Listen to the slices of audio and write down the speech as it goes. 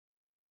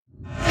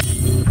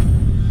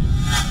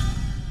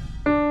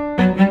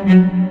To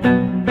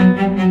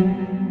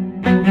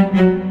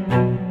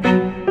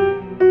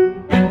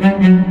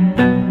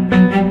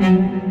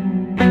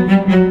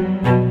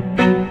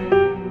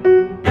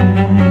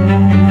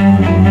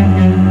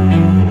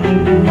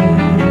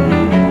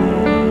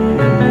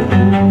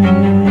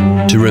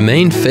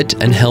remain fit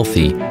and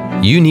healthy,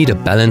 you need a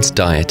balanced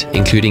diet,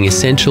 including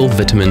essential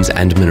vitamins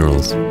and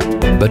minerals.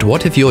 But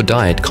what if your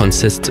diet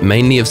consists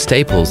mainly of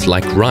staples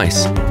like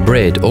rice,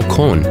 bread or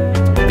corn,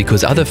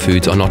 because other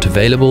foods are not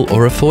available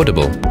or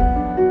affordable?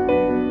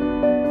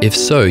 If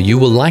so, you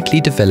will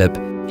likely develop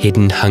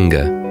hidden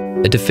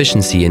hunger, a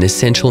deficiency in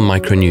essential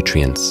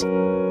micronutrients.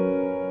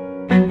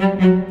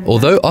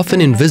 Although often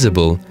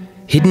invisible,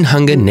 hidden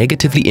hunger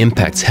negatively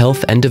impacts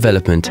health and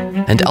development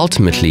and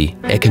ultimately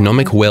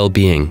economic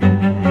well-being.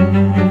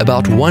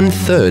 About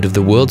 1/3 of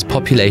the world's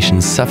population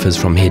suffers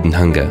from hidden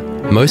hunger,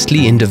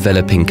 mostly in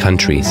developing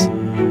countries.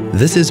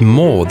 This is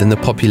more than the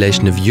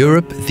population of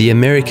Europe, the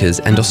Americas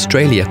and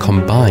Australia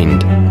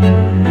combined.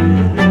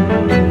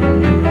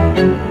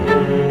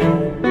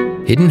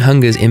 Hidden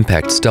hunger's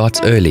impact starts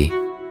early.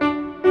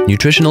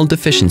 Nutritional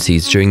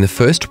deficiencies during the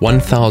first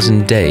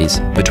 1,000 days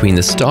between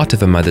the start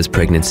of a mother's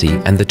pregnancy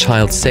and the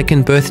child's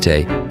second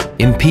birthday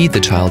impede the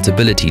child's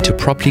ability to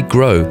properly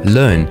grow,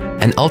 learn,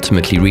 and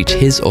ultimately reach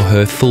his or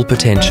her full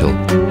potential.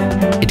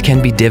 It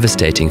can be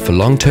devastating for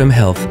long-term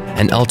health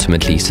and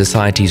ultimately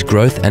society's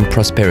growth and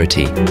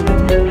prosperity.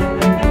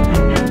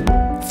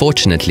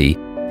 Fortunately,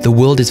 the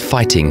world is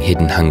fighting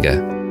hidden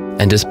hunger.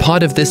 And as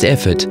part of this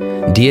effort,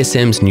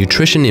 DSM's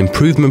Nutrition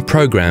Improvement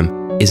Program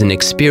is an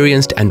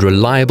experienced and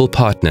reliable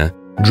partner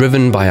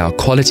driven by our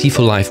Quality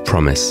for Life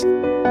promise.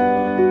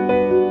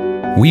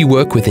 We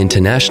work with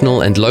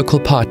international and local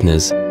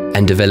partners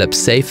and develop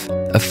safe,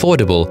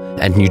 affordable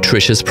and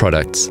nutritious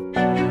products.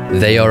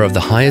 They are of the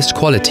highest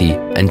quality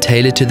and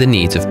tailored to the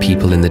needs of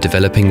people in the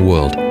developing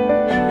world.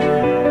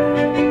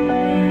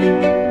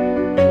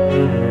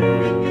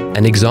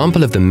 An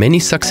example of the many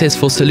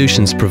successful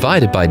solutions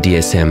provided by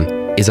DSM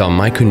is our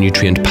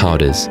micronutrient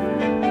powders.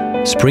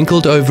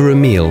 Sprinkled over a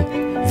meal,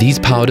 these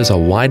powders are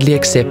widely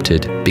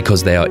accepted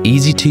because they are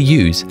easy to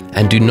use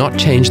and do not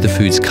change the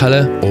food's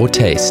color or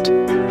taste.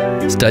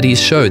 Studies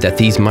show that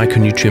these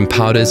micronutrient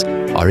powders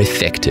are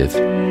effective.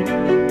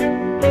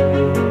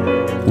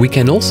 We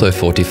can also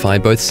fortify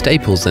both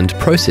staples and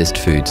processed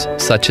foods,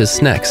 such as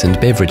snacks and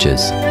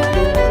beverages.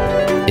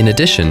 In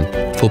addition,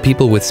 for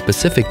people with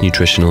specific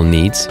nutritional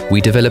needs,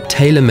 we develop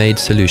tailor-made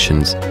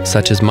solutions,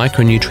 such as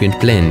micronutrient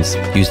blends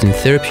used in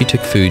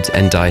therapeutic foods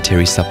and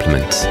dietary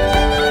supplements.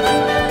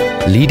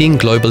 Leading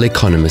global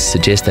economists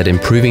suggest that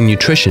improving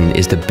nutrition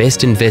is the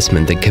best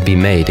investment that can be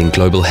made in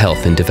global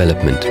health and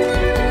development.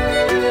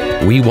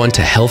 We want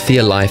a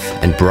healthier life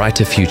and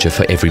brighter future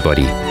for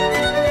everybody.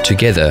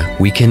 Together,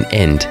 we can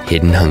end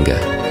hidden hunger.